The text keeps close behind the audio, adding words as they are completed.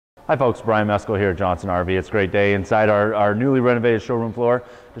Hi folks, Brian Meskel here at Johnson RV. It's a great day inside our newly renovated showroom floor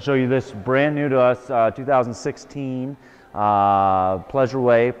to show you this brand new to us 2016 Pleasure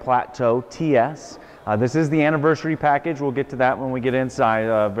Way Plateau TS. This is the anniversary package. We'll get to that when we get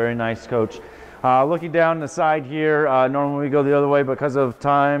inside. Very nice coach. Looking down the side here, normally we go the other way because of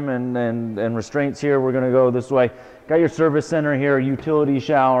time and restraints here. We're going to go this way. Got your service center here, utility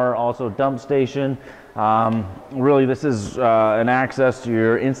shower, also dump station. Really, this is an access to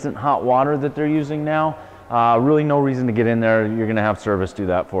your instant hot water that they're using now. Really no reason to get in there. You're going to have service do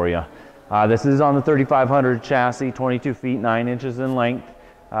that for you. This is on the 3500 chassis, 22 feet 9 inches in length,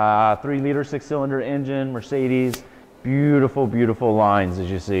 3-liter 6-cylinder engine, Mercedes. Beautiful, beautiful lines, as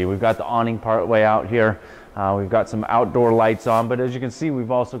you see. We've got the awning part way out here. We've got some outdoor lights on, but as you can see,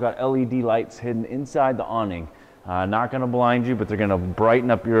 we've also got LED lights hidden inside the awning. Not going to blind you, but they're going to brighten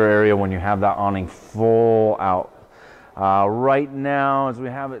up your area when you have that awning full out. Right now, as we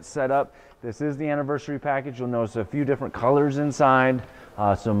have it set up, this is the anniversary package. You'll notice a few different colors inside.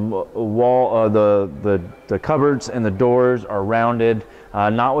 Some wall, the cupboards and the doors are rounded.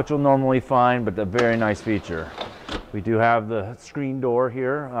 Not what you'll normally find, but a very nice feature. We do have the screen door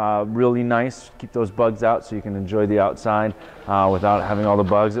here, really nice. Keep those bugs out so you can enjoy the outside without having all the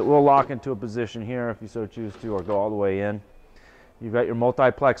bugs. It will lock into a position here if you so choose to, or go all the way in. You've got your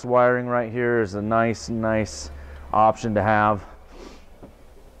multiplex wiring right here. Is a nice option to have.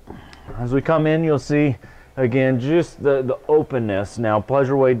 As we come in, you'll see again just the openness. Now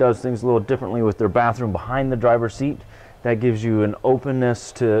Pleasure Way does things a little differently with their bathroom behind the driver's seat. That gives you an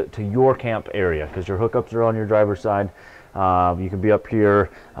openness to your camp area because your hookups are on your driver's side. You can be up here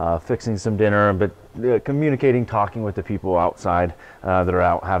fixing some dinner, but communicating, talking with the people outside that are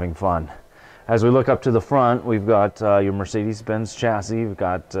out having fun. As we look up to the front, we've got your Mercedes-Benz chassis. We've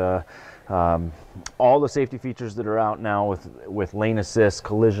got all the safety features that are out now with lane assist,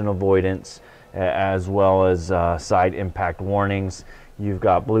 collision avoidance, as well as side impact warnings. You've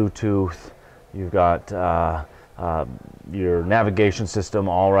got Bluetooth. You've got your navigation system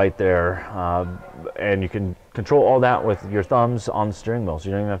all right there, and you can control all that with your thumbs on the steering wheel, so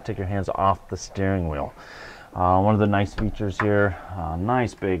you don't even have to take your hands off the steering wheel. One of the nice features here,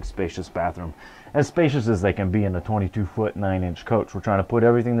 nice big spacious bathroom, as spacious as they can be in a 22-foot 9-inch coach. We're trying to put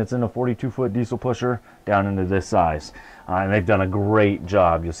everything that's in a 42-foot diesel pusher down into this size, and they've done a great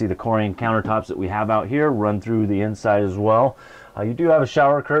job. You'll see the Corian countertops that we have out here run through the inside as well. You do have a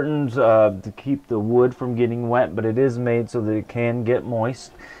shower curtains to keep the wood from getting wet, but it is made so that it can get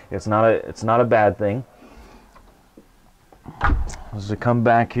moist. It's not a bad thing. As we come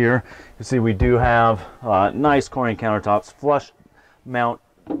back here, you see we do have nice Corian countertops, flush mount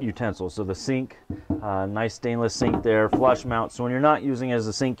utensils. So the sink, nice stainless sink there, flush mount. So when you're not using it as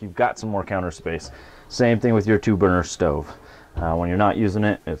a sink, you've got some more counter space. Same thing with your 2-burner stove. When you're not using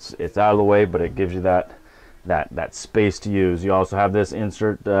it, it's out of the way, but it gives you that space to use. You also have this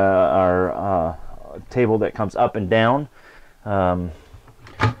insert our table that comes up and down. As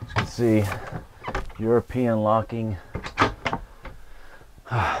you can see, European locking.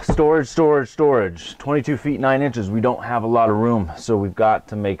 Storage. 22 feet 9 inches. We don't have a lot of room, so we've got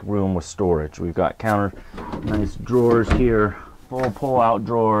to make room with storage. We've got nice drawers here, full pull-out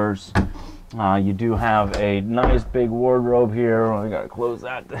drawers. You do have a nice big wardrobe here. We got to close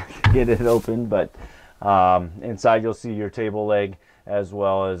that to get it open, but inside you'll see your table leg as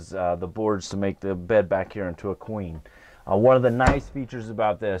well as the boards to make the bed back here into a queen. One of the nice features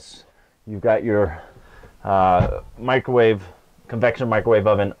about this, you've got your convection microwave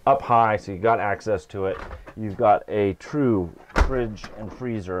oven up high, so you got access to it. You've got a true fridge and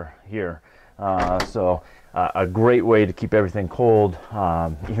freezer here, so a great way to keep everything cold.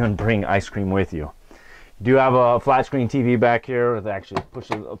 Even bring ice cream with you. You do have a flat screen TV back here with actually push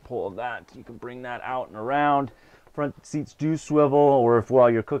a pull of that. You can bring that out and around. Front seats do swivel, or if while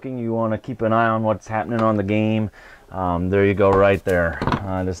you're cooking you want to keep an eye on what's happening on the game, there you go right there.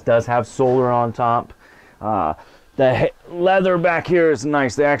 This does have solar on top. The leather back here is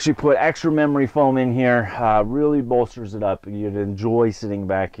nice. They actually put extra memory foam in here. Really bolsters it up. You'd enjoy sitting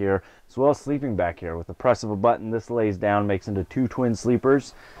back here as well as sleeping back here. With the press of a button, this lays down, makes into 2 twin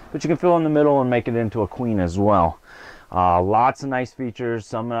sleepers, but you can fill in the middle and make it into a queen as well. Lots of nice features,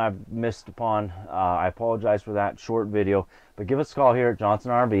 some that I've missed upon. I apologize for that short video, but give us a call here at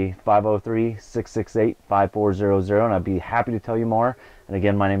Johnson RV, 503-668-5400, and I'd be happy to tell you more. And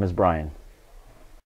again, my name is Brian.